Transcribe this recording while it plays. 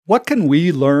What can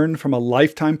we learn from a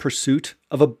lifetime pursuit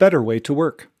of a better way to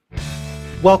work?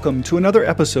 Welcome to another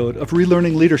episode of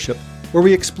Relearning Leadership, where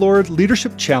we explore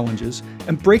leadership challenges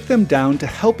and break them down to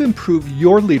help improve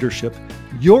your leadership,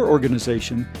 your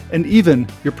organization, and even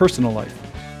your personal life.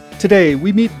 Today,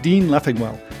 we meet Dean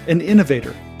Leffingwell, an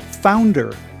innovator,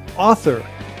 founder, author,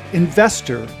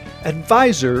 investor,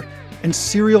 advisor, and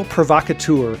serial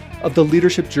provocateur of the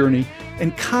leadership journey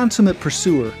and consummate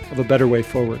pursuer of a better way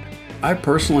forward. I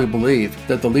personally believe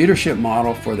that the leadership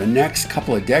model for the next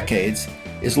couple of decades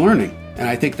is learning. And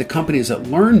I think the companies that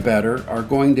learn better are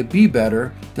going to be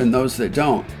better than those that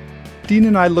don't. Dean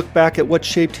and I look back at what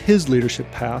shaped his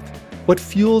leadership path, what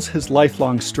fuels his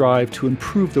lifelong strive to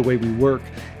improve the way we work,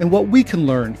 and what we can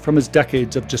learn from his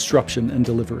decades of disruption and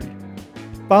delivery.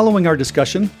 Following our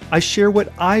discussion, I share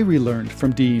what I relearned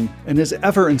from Dean and his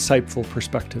ever insightful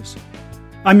perspectives.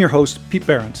 I'm your host, Pete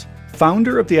Behrens,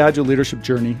 founder of the Agile Leadership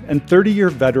Journey and 30-year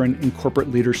veteran in corporate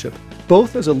leadership,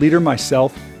 both as a leader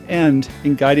myself and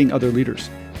in guiding other leaders.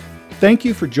 Thank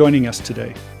you for joining us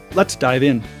today. Let's dive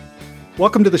in.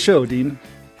 Welcome to the show, Dean.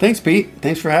 Thanks, Pete.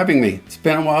 Thanks for having me. It's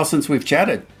been a while since we've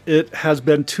chatted. It has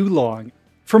been too long.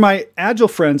 For my Agile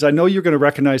friends, I know you're going to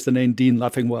recognize the name Dean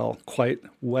Leffingwell quite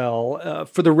well.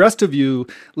 For the rest of you,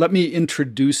 let me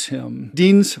introduce him.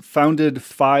 Dean's founded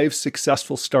 5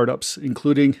 successful startups,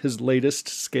 including his latest,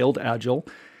 Scaled Agile.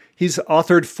 He's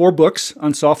authored 4 books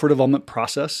on software development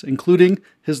process, including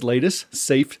his latest,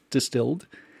 Safe Distilled.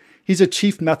 He's a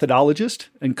chief methodologist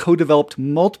and co-developed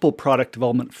multiple product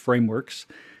development frameworks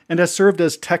and has served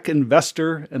as tech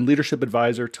investor and leadership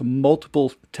advisor to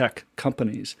multiple tech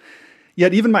companies.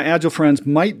 Yet even my Agile friends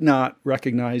might not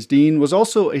recognize Dean was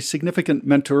also a significant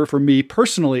mentor for me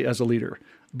personally as a leader,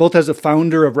 both as a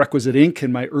founder of Requisite Inc. in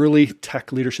my early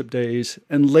tech leadership days,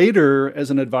 and later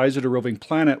as an advisor to Roving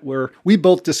Planet, where we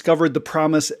both discovered the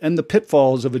promise and the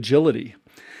pitfalls of agility.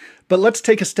 But let's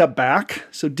take a step back.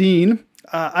 So Dean,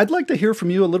 I'd like to hear from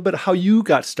you a little bit how you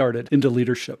got started into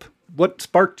leadership. What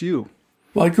sparked you?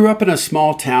 Well, I grew up in a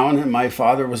small town and my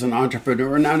father was an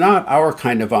entrepreneur. Now, not our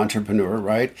kind of entrepreneur,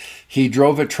 right? He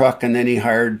drove a truck and then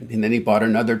he bought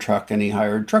another truck and he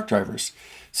hired truck drivers.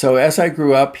 So as I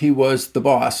grew up, he was the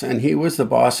boss, and he was the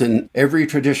boss in every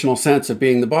traditional sense of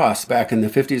being the boss back in the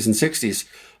 50s and 60s.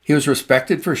 He was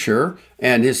respected for sure,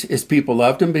 and his people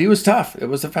loved him, but he was tough. It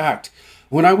was a fact.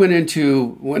 When I went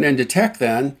into tech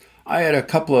then, I had a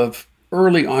couple of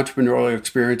early entrepreneurial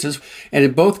experiences, and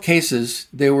in both cases,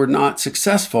 they were not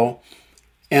successful,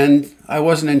 and I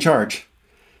wasn't in charge.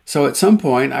 So at some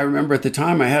point, I remember at the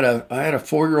time I had a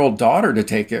 4-year-old daughter to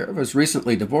take care of. I was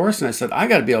recently divorced, and I said, I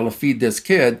got to be able to feed this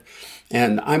kid,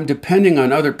 and I'm depending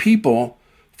on other people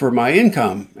for my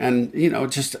income. And,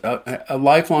 just a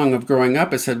lifelong of growing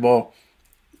up, I said, well,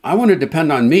 I want to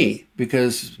depend on me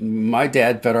because my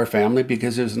dad fed our family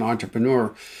because he was an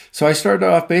entrepreneur. So I started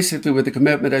off basically with the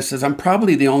commitment. I says, I'm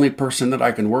probably the only person that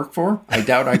I can work for. I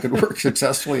doubt I could work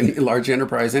successfully in a large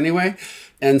enterprise anyway.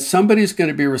 And somebody's going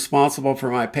to be responsible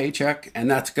for my paycheck, and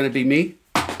that's going to be me.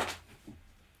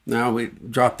 Now we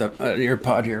dropped the ear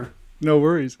pod here. No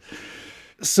worries.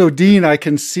 So Dean, I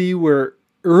can see where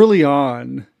early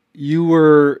on you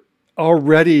were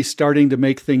already starting to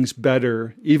make things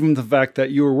better, even the fact that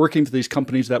you were working for these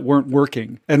companies that weren't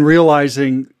working and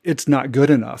realizing it's not good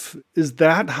enough. Is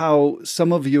that how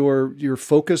some of your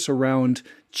focus around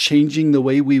changing the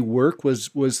way we work was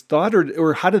thought,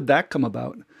 or how did that come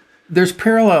about? There's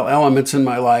parallel elements in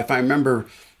my life. I remember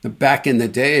back in the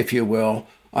day, if you will,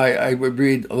 I would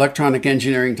read Electronic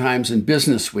Engineering Times and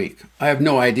Business Week. I have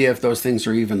no idea if those things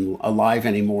are even alive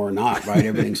anymore or not, right?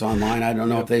 Everything's online. I don't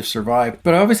know if they've survived.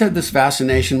 But I always had this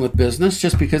fascination with business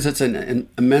just because it's an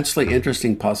immensely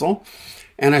interesting puzzle.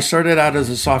 And I started out as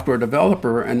a software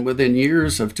developer. And within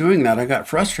years of doing that, I got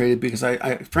frustrated because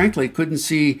I frankly couldn't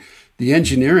see the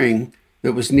engineering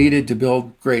that was needed to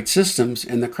build great systems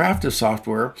in the craft of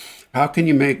software. How can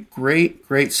you make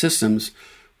great systems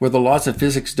where the laws of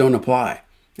physics don't apply?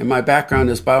 And my background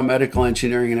is biomedical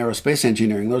engineering and aerospace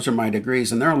engineering. Those are my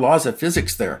degrees. And there are laws of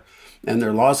physics there, and there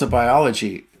are laws of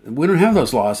biology. We don't have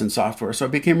those laws in software. So I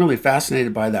became really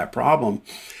fascinated by that problem.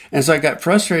 As I got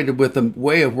frustrated with the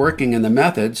way of working and the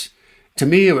methods, to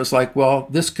me, it was like, well,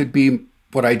 this could be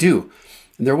what I do.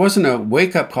 And there wasn't a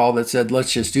wake-up call that said,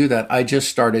 let's just do that. I just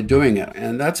started doing it.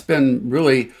 And that's been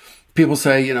really, people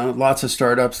say, lots of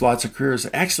startups, lots of careers,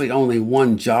 actually only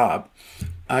one job.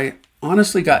 I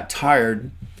honestly got tired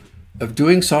of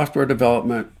doing software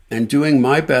development and doing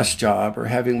my best job or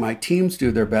having my teams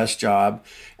do their best job.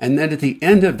 And then at the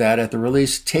end of that, at the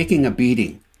release, taking a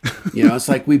beating It's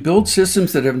like we build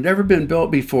systems that have never been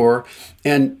built before,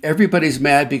 and everybody's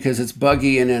mad because it's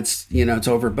buggy and it's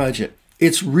over budget.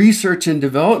 It's research and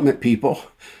development, people.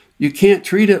 You can't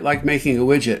treat it like making a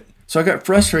widget. So I got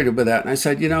frustrated with that. And I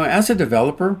said, as a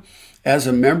developer, as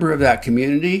a member of that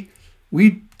community,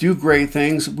 we do great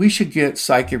things. We should get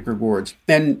psychic rewards.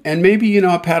 And maybe,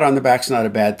 a pat on the back's not a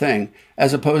bad thing,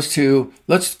 as opposed to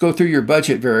let's go through your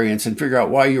budget variance and figure out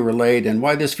why you were late and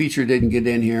why this feature didn't get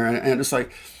in here. And it's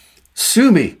like,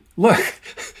 sue me. Look,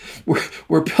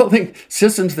 we're building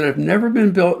systems that have never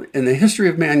been built in the history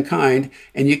of mankind,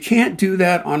 and you can't do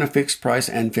that on a fixed price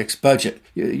and fixed budget.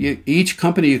 Each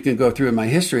company you can go through in my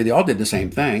history, they all did the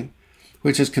same thing,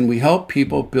 which is, can we help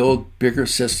people build bigger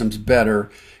systems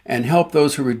better and help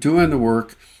those who are doing the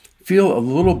work feel a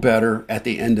little better at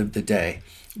the end of the day?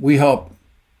 We help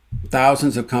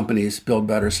thousands of companies build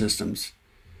better systems.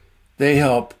 They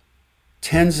help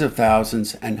tens of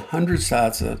thousands and hundreds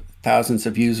of thousands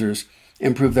of users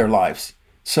improve their lives.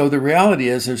 So the reality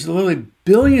is there's literally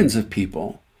billions of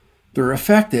people that are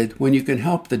affected when you can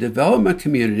help the development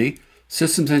community,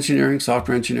 systems engineering,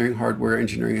 software engineering, hardware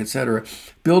engineering, etc.,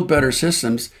 build better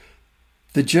systems.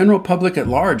 The general public at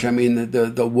large,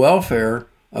 the welfare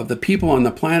of the people on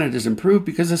the planet is improved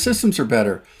because the systems are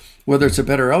better. Whether it's a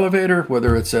better elevator,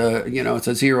 whether it's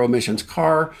a zero emissions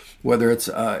car, whether it's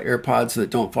AirPods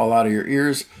that don't fall out of your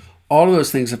ears, all of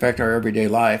those things affect our everyday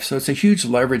life. So it's a huge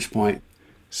leverage point.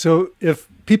 So if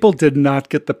people did not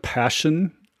get the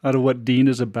passion out of what Dean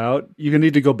is about, you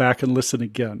need to go back and listen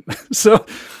again. So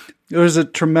there's a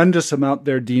tremendous amount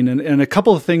there, Dean, and a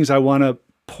couple of things I want to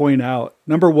point out.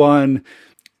 Number one,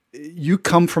 you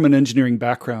come from an engineering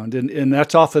background, and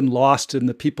that's often lost in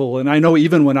the people. And I know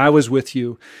even when I was with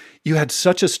you, you had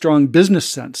such a strong business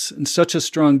sense and such a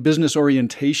strong business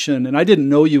orientation. And I didn't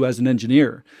know you as an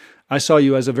engineer. I saw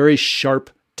you as a very sharp,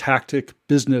 tactic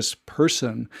business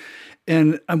person.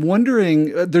 And I'm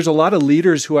wondering, there's a lot of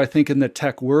leaders who I think in the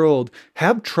tech world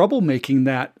have trouble making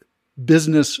that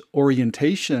business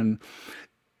orientation.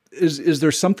 Is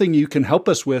there something you can help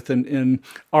us with in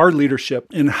our leadership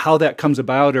and how that comes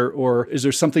about? Or is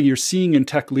there something you're seeing in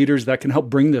tech leaders that can help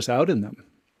bring this out in them?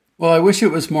 Well, I wish it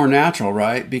was more natural,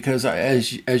 right? Because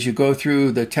as you go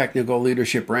through the technical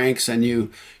leadership ranks and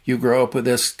you grow up with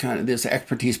this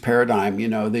expertise paradigm,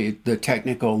 the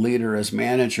technical leader as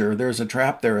manager, there's a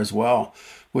trap there as well,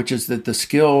 which is that the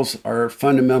skills are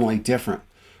fundamentally different.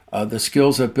 The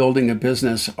skills of building a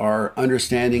business are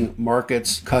understanding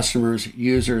markets, customers,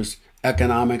 users,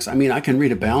 economics. I can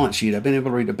read a balance sheet. I've been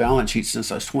able to read a balance sheet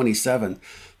since I was 27.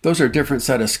 Those are a different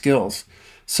set of skills.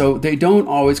 So they don't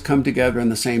always come together in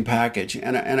the same package.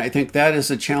 And I think that is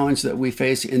a challenge that we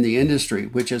face in the industry,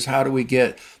 which is how do we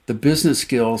get the business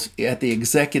skills at the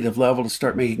executive level to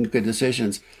start making good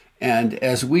decisions. And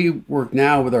as we work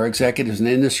now with our executives in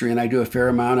the industry, and I do a fair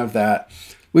amount of that,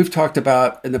 we've talked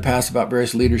about in the past about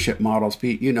various leadership models.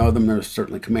 Pete, you know them. There's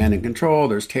certainly command and control.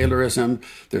 There's Taylorism.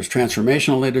 There's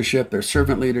transformational leadership. There's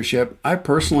servant leadership. I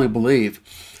personally believe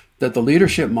that the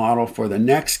leadership model for the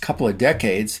next couple of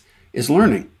decades is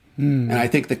learning. And I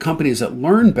think the companies that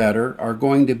learn better are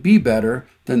going to be better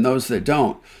than those that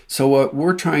don't. So what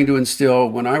we're trying to instill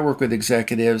when I work with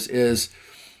executives is,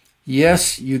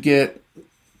 yes, you get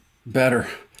better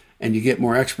and you get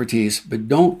more expertise, but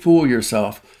don't fool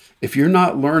yourself. If you're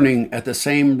not learning at the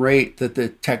same rate that the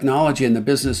technology and the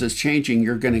business is changing,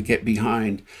 you're going to get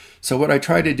behind. So what I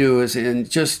try to do is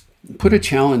just put a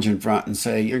challenge in front and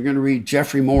say, you're going to read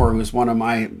Geoffrey Moore, who's one of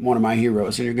my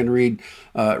heroes, and you're going to read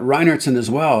Reinertsen as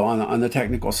well on the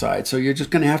technical side. So you're just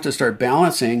going to have to start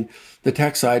balancing the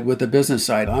tech side with the business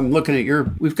side. I'm looking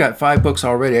at we've got 5 books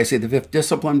already. I see The Fifth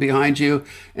Discipline behind you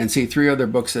and see 3 other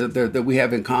books that we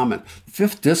have in common. The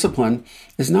Fifth Discipline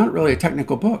is not really a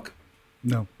technical book.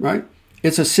 No. Right?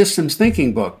 It's a systems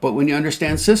thinking book. But when you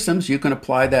understand systems, you can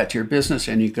apply that to your business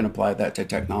and you can apply that to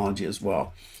technology as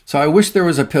well. So I wish there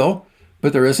was a pill,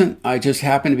 but there isn't. I just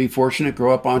happen to be fortunate,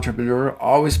 grow up entrepreneur,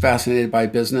 always fascinated by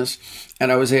business.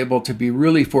 And I was able to be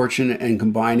really fortunate in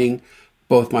combining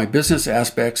both my business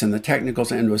aspects and the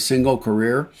technicals into a single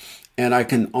career. And I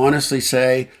can honestly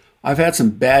say I've had some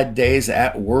bad days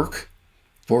at work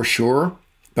for sure,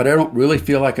 but I don't really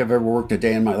feel like I've ever worked a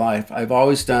day in my life. I've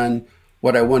always done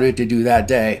what I wanted to do that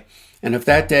day. And if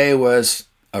that day was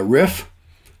a riff,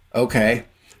 okay.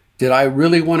 Did I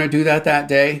really want to do that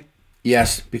day?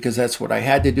 Yes, because that's what I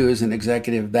had to do as an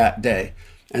executive that day.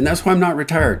 And that's why I'm not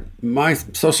retired. My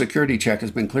Social Security check has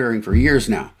been clearing for years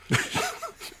now.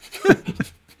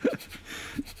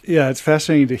 Yeah, it's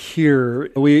fascinating to hear.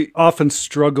 We often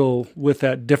struggle with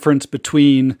that difference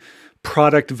between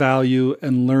product value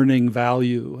and learning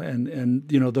value and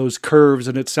those curves.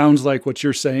 And it sounds like what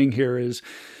you're saying here is,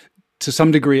 to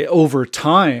some degree, over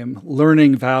time,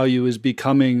 learning value is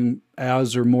becoming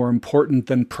as or more important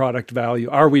than product value.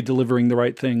 Are we delivering the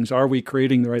right things? Are we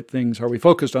creating the right things? Are we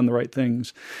focused on the right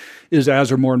things? Is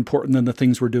as or more important than the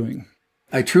things we're doing.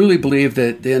 I truly believe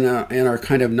that in our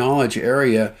kind of knowledge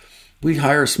area, we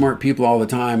hire smart people all the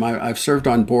time. I've served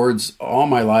on boards all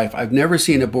my life. I've never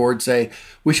seen a board say,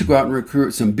 we should go out and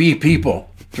recruit some B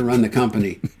people to run the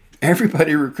company.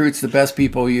 Everybody recruits the best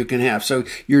people you can have. So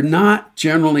you're not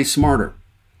generally smarter.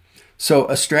 So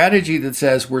a strategy that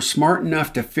says we're smart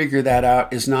enough to figure that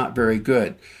out is not very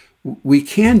good. We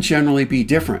can generally be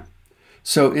different.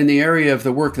 So in the area of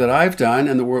the work that I've done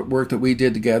and the work that we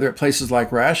did together at places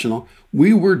like Rational,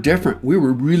 we were different. We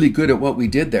were really good at what we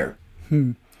did there.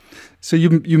 So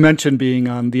you mentioned being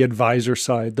on the advisor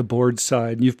side, the board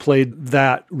side, and you've played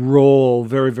that role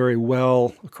very, very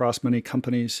well across many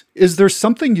companies. Is there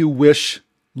something you wish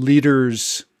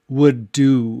leaders would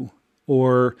do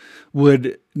or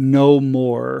would know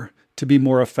more to be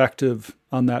more effective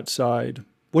on that side?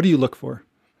 What do you look for?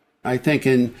 I think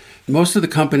in most of the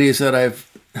companies that I've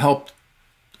helped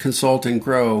consult and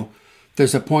grow,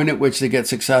 there's a point at which they get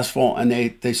successful and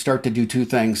they start to do two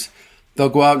things. They'll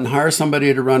go out and hire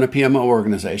somebody to run a PMO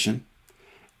organization.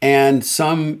 And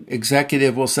some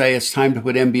executive will say it's time to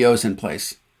put MBOs in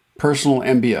place, personal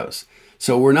MBOs.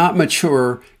 So we're not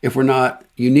mature if we're not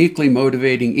uniquely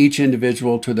motivating each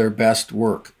individual to their best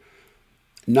work.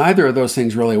 Neither of those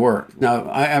things really work. Now,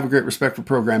 I have a great respect for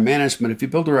program management. If you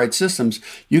build the right systems,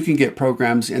 you can get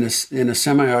programs in a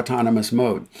semi-autonomous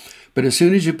mode. But as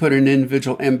soon as you put an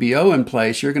individual MBO in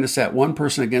place, you're going to set one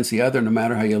person against the other, no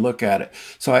matter how you look at it.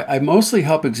 So I mostly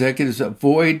help executives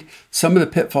avoid some of the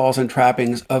pitfalls and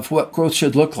trappings of what growth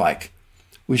should look like.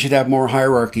 We should have more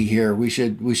hierarchy here. We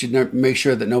should make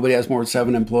sure that nobody has more than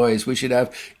 7 employees. We should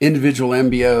have individual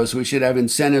MBOs. We should have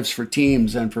incentives for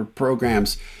teams and for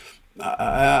programs.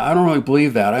 I don't really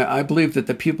believe that. I believe that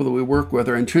the people that we work with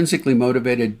are intrinsically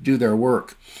motivated to do their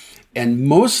work. And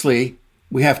mostly,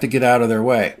 we have to get out of their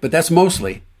way. But that's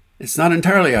mostly. It's not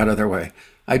entirely out of their way.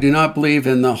 I do not believe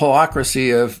in the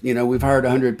holacracy of, we've hired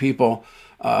 100 people,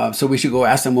 so we should go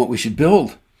ask them what we should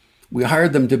build. We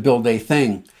hired them to build a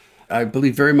thing. I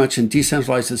believe very much in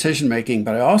decentralized decision-making,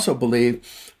 but I also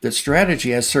believe that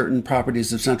strategy has certain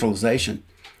properties of centralization,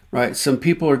 right? Some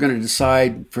people are going to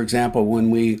decide, for example, when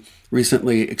we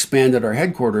recently expanded our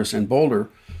headquarters in Boulder,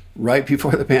 right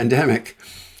before the pandemic,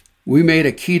 we made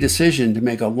a key decision to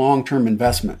make a long-term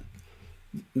investment.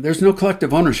 There's no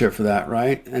collective ownership for that,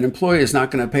 right? An employee is not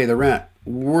going to pay the rent.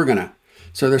 We're going to.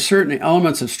 So there's certain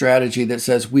elements of strategy that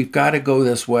says we've got to go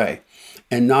this way.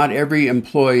 And not every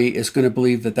employee is going to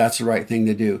believe that that's the right thing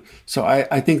to do. So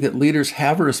I think that leaders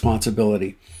have a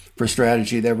responsibility for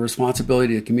strategy. They have a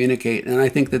responsibility to communicate. And I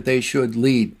think that they should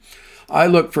lead. I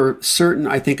look for certain,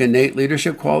 I think, innate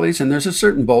leadership qualities, and there's a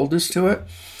certain boldness to it.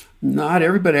 Not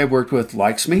everybody I've worked with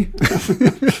likes me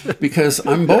because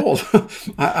I'm bold.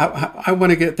 I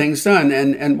want to get things done.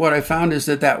 And what I found is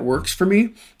that works for me.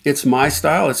 It's my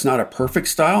style. It's not a perfect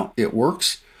style. It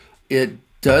works. It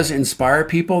does inspire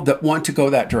people that want to go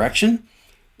that direction.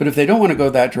 But if they don't want to go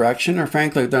that direction, or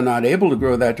frankly, if they're not able to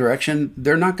go that direction,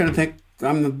 they're not going to think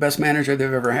I'm the best manager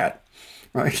they've ever had,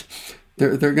 right?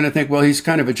 They're going to think, well, he's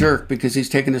kind of a jerk because he's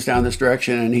taken us down this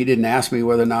direction and he didn't ask me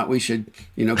whether or not we should,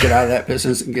 get out of that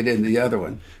business and get into the other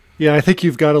one. Yeah, I think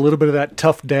you've got a little bit of that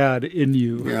tough dad in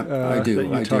you. Yeah, I do.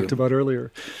 That you talked about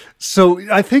earlier. So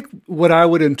I think what I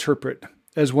would interpret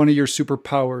as one of your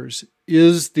superpowers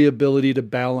is the ability to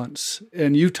balance.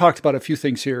 And you talked about a few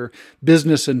things here,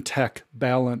 business and tech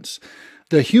balance.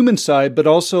 The human side, but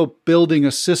also building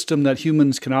a system that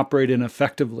humans can operate in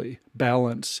effectively,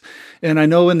 balance. And I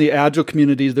know in the Agile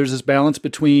community, there's this balance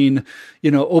between,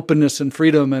 openness and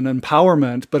freedom and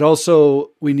empowerment, but also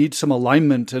we need some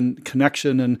alignment and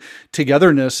connection and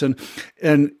togetherness.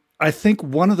 And I think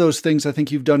one of those things I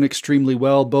think you've done extremely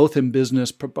well, both in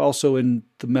business, but also in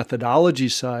the methodology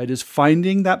side, is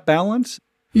finding that balance.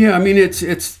 Yeah, I mean,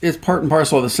 it's part and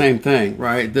parcel of the same thing,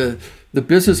 right? The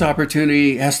business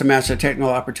opportunity has to match the technical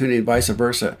opportunity and vice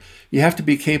versa. You have to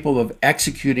be capable of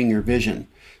executing your vision.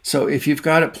 So if you've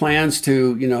got plans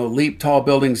to, leap tall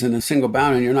buildings in a single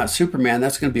bound and you're not Superman,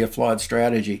 that's going to be a flawed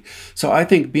strategy. So I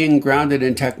think being grounded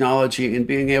in technology and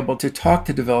being able to talk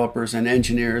to developers and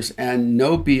engineers and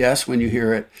know BS when you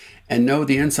hear it and know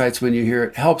the insights when you hear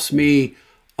it helps me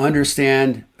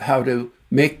understand how to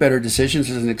make better decisions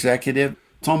as an executive.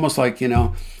 It's almost like,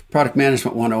 product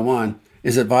management 101.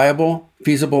 Is it viable,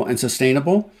 feasible, and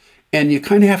sustainable? And you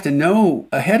kind of have to know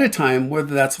ahead of time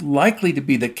whether that's likely to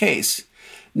be the case.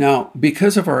 Now,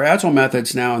 because of our agile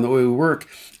methods now and the way we work,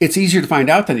 it's easier to find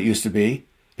out than it used to be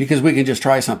because we can just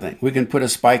try something. We can put a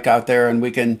spike out there and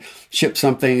we can ship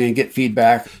something and get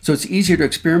feedback. So it's easier to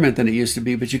experiment than it used to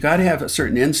be, but you got to have a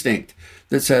certain instinct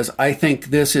that says, I think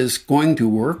this is going to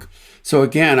work. So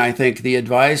again, I think the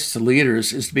advice to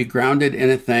leaders is to be grounded in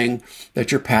a thing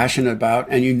that you're passionate about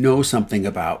and you know something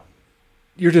about.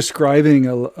 You're describing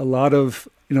a lot of,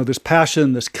 this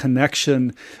passion, this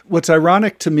connection. What's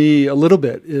ironic to me a little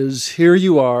bit is here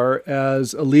you are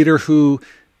as a leader who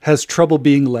has trouble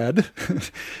being led,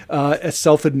 as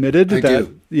self-admitted. I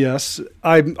do. Yes,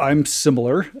 I'm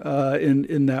similar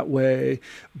in that way.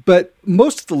 But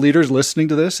most of the leaders listening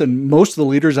to this and most of the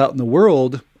leaders out in the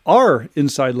world are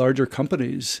inside larger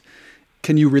companies.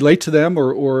 Can you relate to them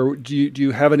or do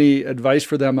you have any advice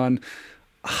for them on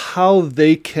how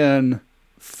they can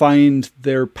find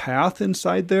their path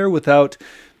inside there without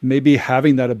maybe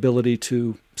having that ability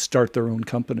to start their own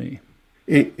company?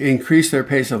 Increase their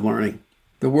pace of learning.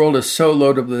 The world is so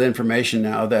loaded with information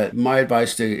now that my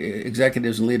advice to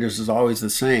executives and leaders is always the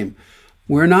same.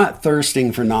 We're not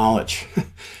thirsting for knowledge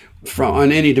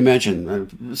on any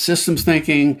dimension. Systems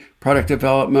thinking, product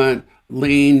development,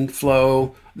 lean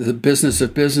flow, the business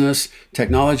of business,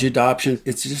 technology adoption.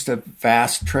 It's just a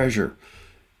vast treasure.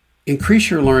 Increase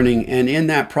your learning, and in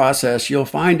that process, you'll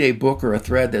find a book or a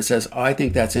thread that says, I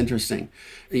think that's interesting.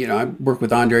 I work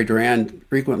with Andre Durand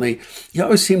frequently. He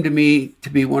always seemed to me to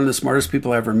be one of the smartest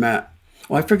people I ever met.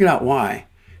 Well, I figured out why.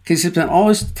 Because he spent all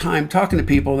his time talking to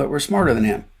people that were smarter than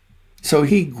him. So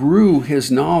he grew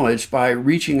his knowledge by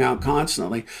reaching out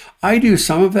constantly. I do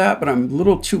some of that, but I'm a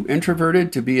little too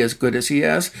introverted to be as good as he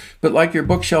has. But like your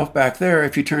bookshelf back there,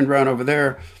 if you turned around over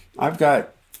there, I've got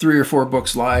 3 or 4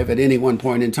 books live at any one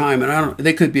point in time. And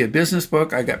they could be a business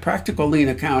book. I got Practical Lean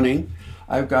Accounting.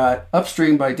 I've got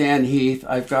Upstream by Dan Heath.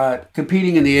 I've got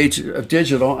Competing in the Age of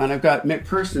Digital. And I've got Mick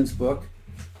Kirsten's book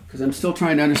because I'm still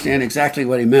trying to understand exactly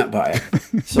what he meant by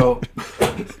it. So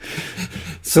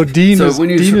Dean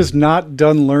is not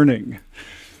done learning.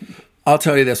 I'll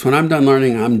tell you this. When I'm done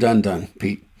learning, I'm done,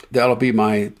 Pete. That'll be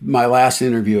my last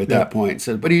interview at that point.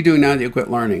 So what are you doing now that you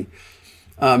quit learning?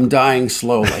 I'm dying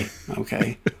slowly,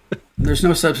 okay? There's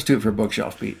no substitute for a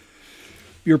bookshelf, Pete.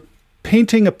 You're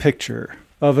painting a picture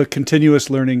of a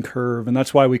continuous learning curve, and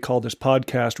that's why we call this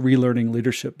podcast Relearning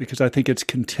Leadership, because I think it's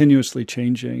continuously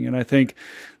changing. And I think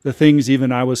the things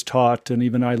even I was taught and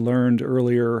even I learned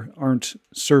earlier aren't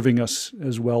serving us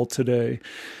as well today.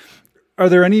 Are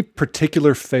there any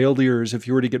particular failures, if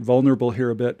you were to get vulnerable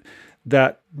here a bit,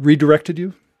 that redirected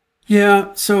you?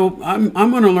 Yeah, so I'm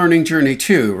on a learning journey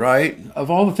too, right? Of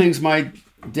all the things my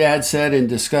dad said in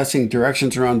discussing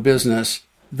directions around business,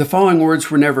 the following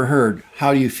words were never heard.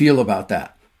 How do you feel about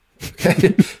that?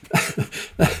 Okay,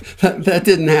 that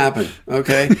didn't happen.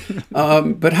 Okay,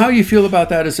 but how you feel about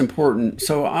that is important.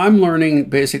 So I'm learning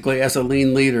basically as a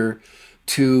lean leader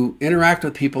to interact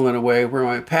with people in a way where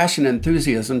my passion and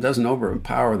enthusiasm doesn't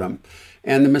overpower them.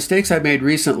 And the mistakes I made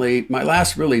recently, my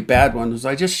last really bad one was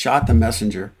I just shot the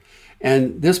messenger.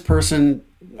 And this person,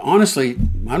 honestly,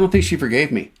 I don't think she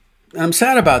forgave me. And I'm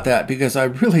sad about that because I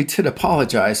really did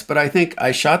apologize, but I think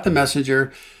I shot the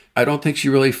messenger. I don't think she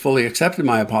really fully accepted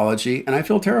my apology, and I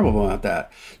feel terrible about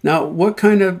that. Now, what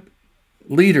kind of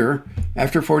leader,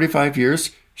 after 45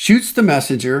 years, shoots the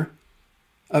messenger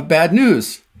of bad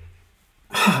news?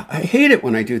 I hate it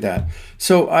when I do that.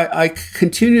 So I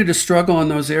continue to struggle in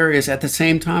those areas. At the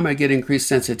same time, I get increased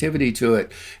sensitivity to it.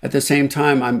 At the same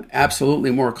time, I'm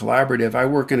absolutely more collaborative. I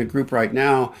work in a group right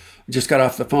now. Just got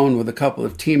off the phone with a couple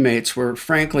of teammates where,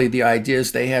 frankly, the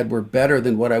ideas they had were better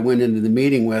than what I went into the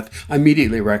meeting with. I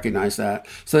immediately recognized that.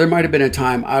 So there might have been a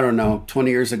time, 20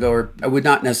 years ago, or I would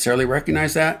not necessarily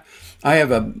recognize that. I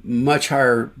have a much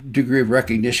higher degree of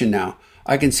recognition now.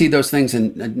 I can see those things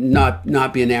and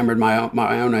not be enamored my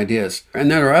own ideas. And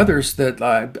there are others that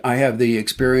I have the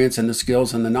experience and the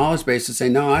skills and the knowledge base to say,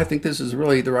 no, I think this is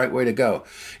really the right way to go.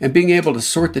 And being able to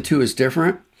sort the two is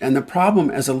different. And the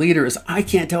problem as a leader is I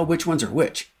can't tell which ones are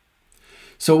which.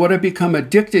 So what I've become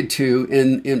addicted to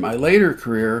in my later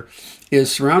career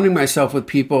is surrounding myself with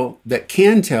people that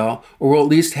can tell or will at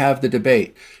least have the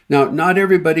debate. Now, not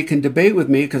everybody can debate with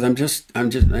me because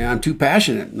I'm too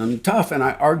passionate and I'm tough and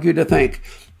I argue to think.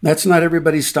 That's not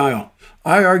everybody's style.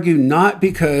 I argue not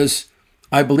because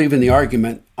I believe in the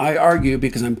argument. I argue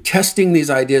because I'm testing these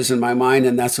ideas in my mind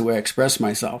and that's the way I express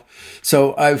myself.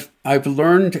 So I've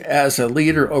learned as a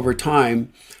leader over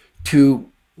time to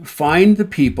find the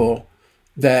people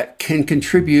that can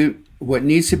contribute what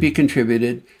needs to be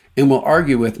contributed and will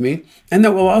argue with me, and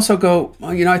that will also go,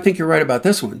 I think you're right about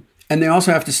this one. and they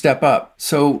also have to step up.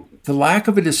 So the lack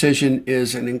of a decision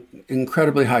is an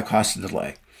incredibly high cost of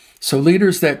delay. So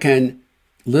leaders that can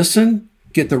listen,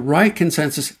 get the right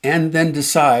consensus, and then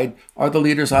decide are the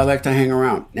leaders I like to hang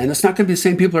around. And it's not going to be the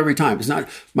same people every time. It's not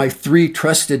my 3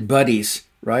 trusted buddies,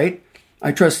 right?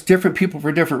 I trust different people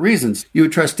for different reasons. You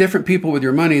would trust different people with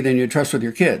your money than you would trust with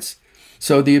your kids.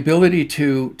 So the ability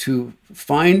to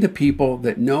find the people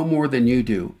that know more than you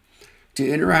do, to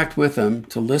interact with them,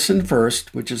 to listen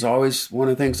first, which is always one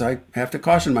of the things I have to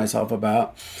caution myself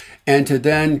about, and to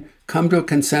then come to a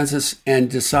consensus and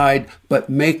decide, but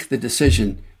make the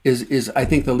decision is I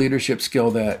think the leadership skill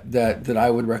that I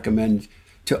would recommend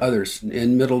to others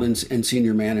in middle and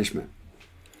senior management.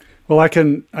 Well, I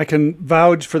can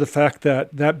vouch for the fact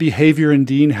that behavior in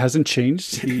Dean hasn't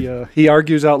changed. He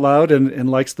argues out loud and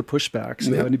likes the pushback.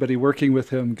 So Anybody working with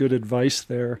him, good advice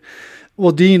there.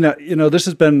 Well, Dean, this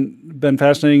has been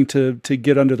fascinating to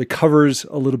get under the covers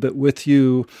a little bit with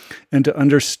you and to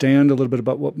understand a little bit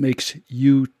about what makes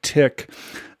you tick.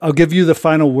 I'll give you the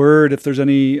final word if there's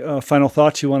any final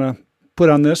thoughts you want to put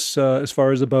on this as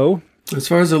far as a bow. As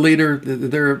far as a leader,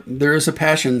 there is a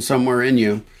passion somewhere in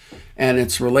you, and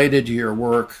it's related to your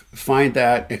work. Find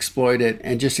that, exploit it,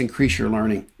 and just increase your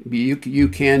learning. You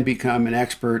can become an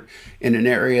expert in an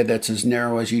area that's as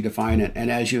narrow as you define it.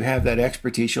 And as you have that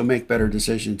expertise, you'll make better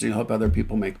decisions. You'll help other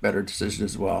people make better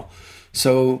decisions as well.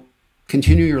 So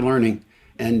continue your learning,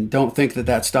 and don't think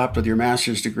that stopped with your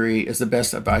master's degree is the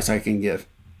best advice I can give.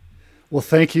 Well,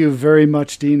 thank you very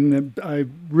much, Dean. I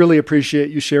really appreciate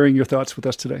you sharing your thoughts with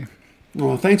us today.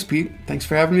 Well, thanks, Pete. Thanks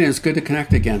for having me. It's good to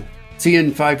connect again. See you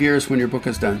in 5 years when your book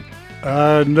is done.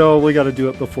 No, we got to do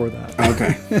it before that.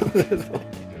 Okay.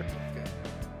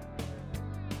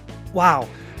 Wow.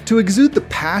 To exude the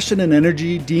passion and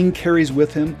energy Dean carries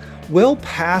with him, well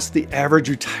past the average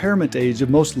retirement age of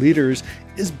most leaders,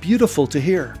 is beautiful to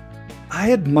hear.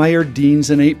 I admire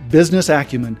Dean's innate business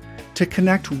acumen to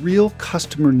connect real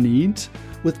customer needs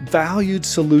with valued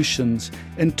solutions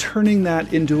and turning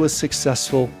that into a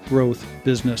successful growth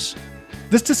business.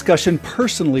 This discussion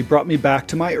personally brought me back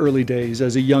to my early days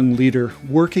as a young leader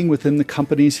working within the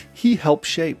companies he helped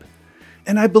shape.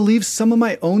 And I believe some of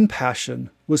my own passion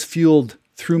was fueled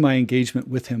through my engagement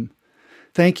with him.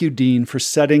 Thank you, Dean, for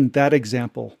setting that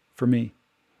example for me.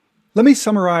 Let me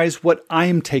summarize what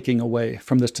I'm taking away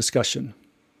from this discussion.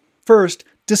 First,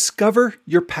 discover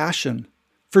your passion.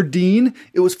 For Dean,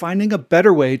 it was finding a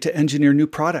better way to engineer new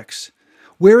products.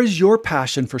 Where is your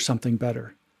passion for something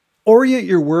better? Orient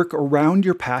your work around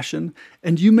your passion,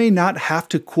 and you may not have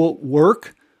to, quote,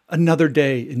 work another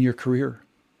day in your career.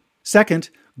 Second,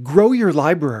 grow your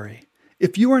library.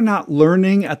 If you are not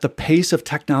learning at the pace of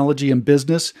technology and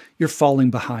business, you're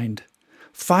falling behind.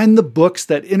 Find the books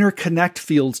that interconnect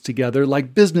fields together,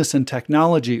 like business and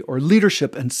technology or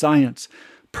leadership and science.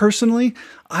 Personally,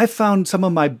 I found some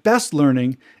of my best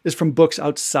learning is from books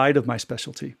outside of my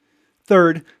specialty.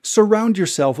 Third, surround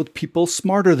yourself with people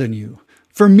smarter than you.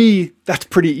 For me, that's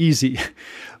pretty easy.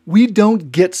 We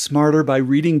don't get smarter by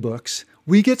reading books.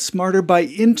 We get smarter by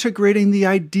integrating the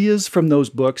ideas from those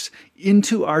books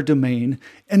into our domain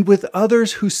and with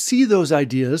others who see those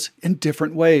ideas in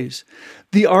different ways.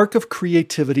 The arc of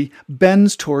creativity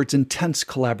bends towards intense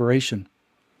collaboration.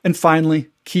 And finally,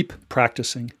 keep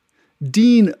practicing.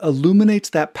 Dean illuminates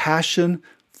that passion,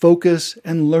 focus,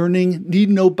 and learning need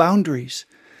no boundaries.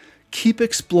 Keep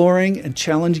exploring and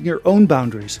challenging your own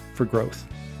boundaries for growth.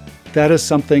 That is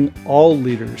something all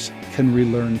leaders can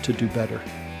relearn to do better.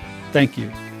 Thank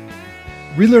you.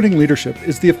 Relearning Leadership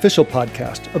is the official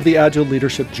podcast of the Agile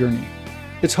Leadership Journey.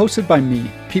 It's hosted by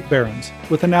me, Pete Behrens,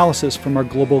 with analysis from our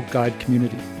global guide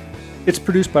community. It's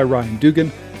produced by Ryan Dugan,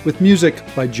 with music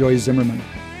by Joy Zimmerman.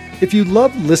 If you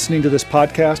love listening to this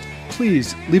podcast,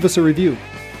 please leave us a review.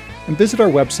 And visit our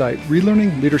website,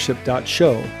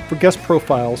 relearningleadership.show, for guest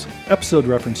profiles, episode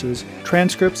references,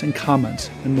 transcripts, and comments,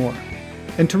 and more.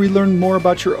 And to relearn more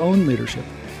about your own leadership,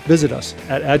 visit us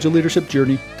at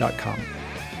agileleadershipjourney.com.